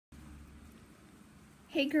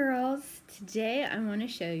Hey girls, today I want to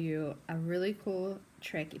show you a really cool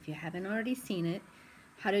trick, if you haven't already seen it,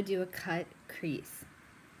 how to do a cut crease.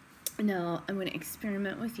 Now I'm going to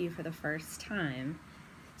experiment with you for the first time.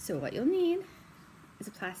 So what you'll need is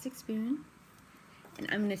a plastic spoon, and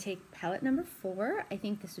I'm going to take palette number 4. I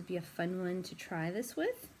think this would be a fun one to try this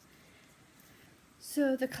with.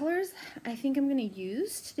 So the colors I think I'm going to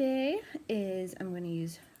use today is I'm going to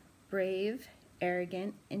use Brave,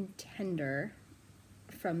 Arrogant, and Tender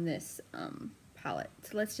from this palette.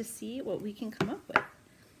 So let's just see what we can come up with.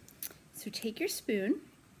 So take your spoon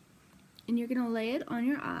and you're going to lay it on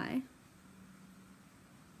your eye,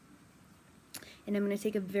 and I'm going to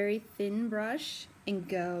take a very thin brush and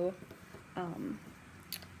go on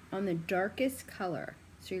the darkest color.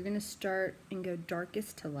 So you're going to start and go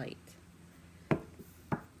darkest to light.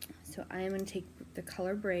 So I am going to take the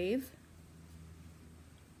color Brave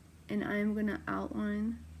and I am going to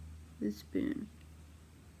outline the spoon.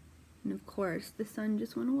 And of course, the sun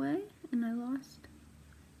just went away and I lost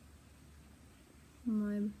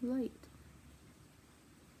my light.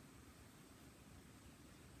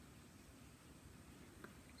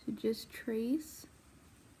 So just trace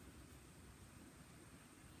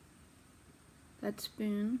that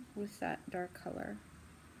spoon with that dark color.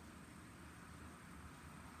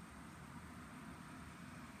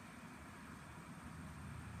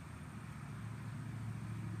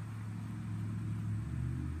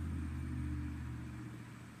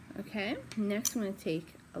 Okay, next I'm going to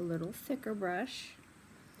take a little thicker brush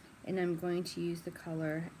and I'm going to use the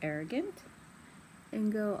color Arrogant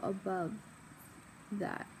and go above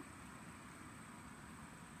that.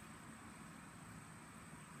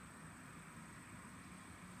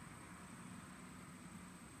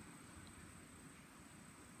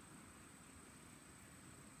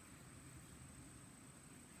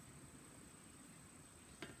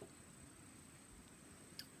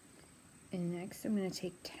 And next I'm going to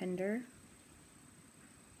take Tender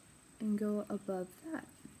and go above that.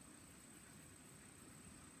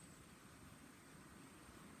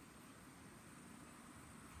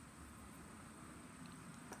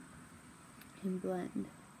 And blend.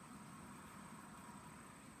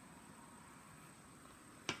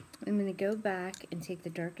 I'm going to go back and take the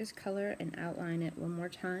darkest color and outline it one more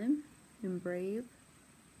time in Brave.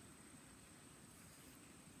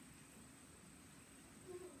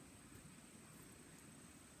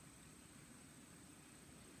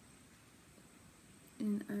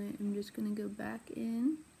 And I am just going to go back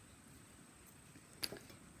in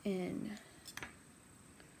and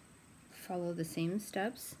follow the same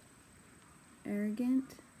steps. Arrogant.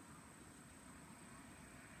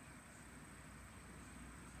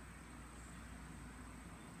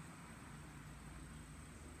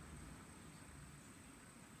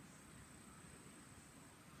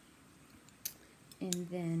 And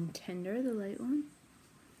then Tender, the light one.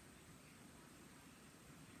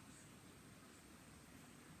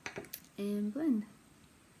 And blend.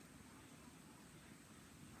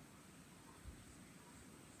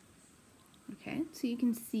 Okay, so you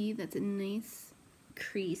can see that's a nice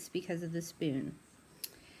crease because of the spoon.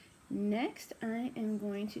 Next, I am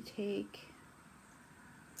going to take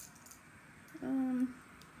kind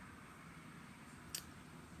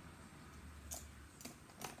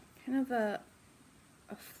of a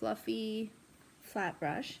fluffy flat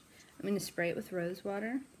brush. I'm going to spray it with rose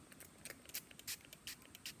water.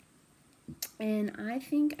 And I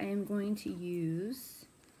think I am going to use,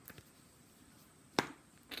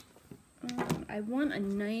 I want a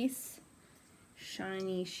nice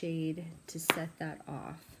shiny shade to set that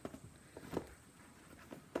off.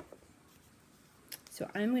 So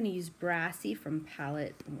I'm going to use Brassy from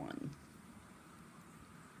palette 1.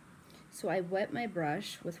 So I wet my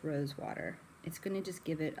brush with rose water. It's going to just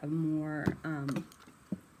give it a more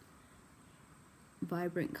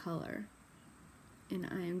vibrant color. And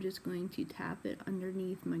I am just going to tap it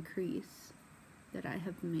underneath my crease that I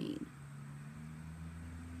have made.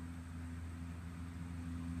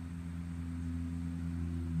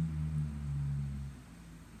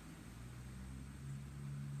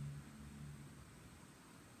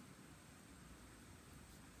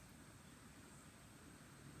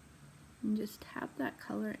 And just tap that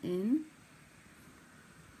color in.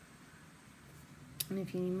 And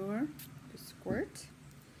if you need more, just squirt.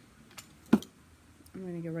 I'm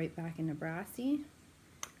going to go right back into Brassy.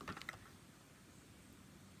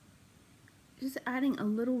 Just adding a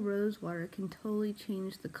little rose water can totally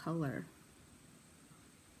change the color.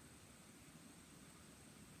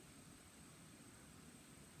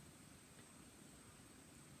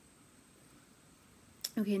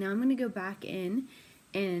 Okay, now I'm going to go back in,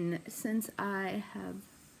 and since I have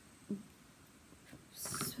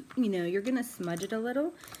you know, you're going to smudge it a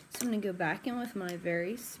little. So I'm going to go back in with my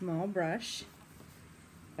very small brush,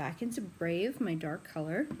 back into Brave, my dark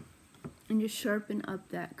color, and just sharpen up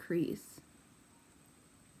that crease.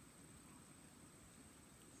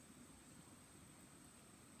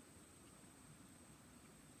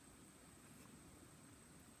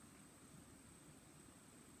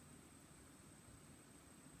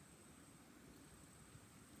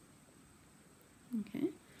 Okay,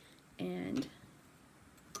 and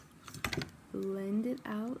blend it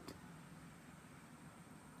out.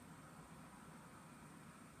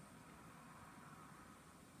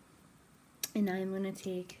 And now I'm going to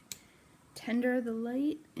take Tender the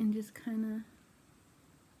Light and just kind of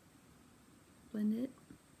blend it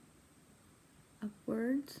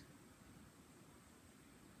upwards.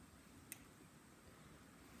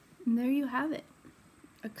 And there you have it,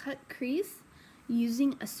 a cut crease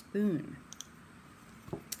using a spoon.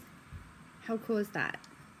 How cool is that?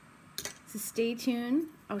 So stay tuned.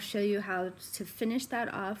 I'll show you how to finish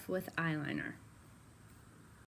that off with eyeliner.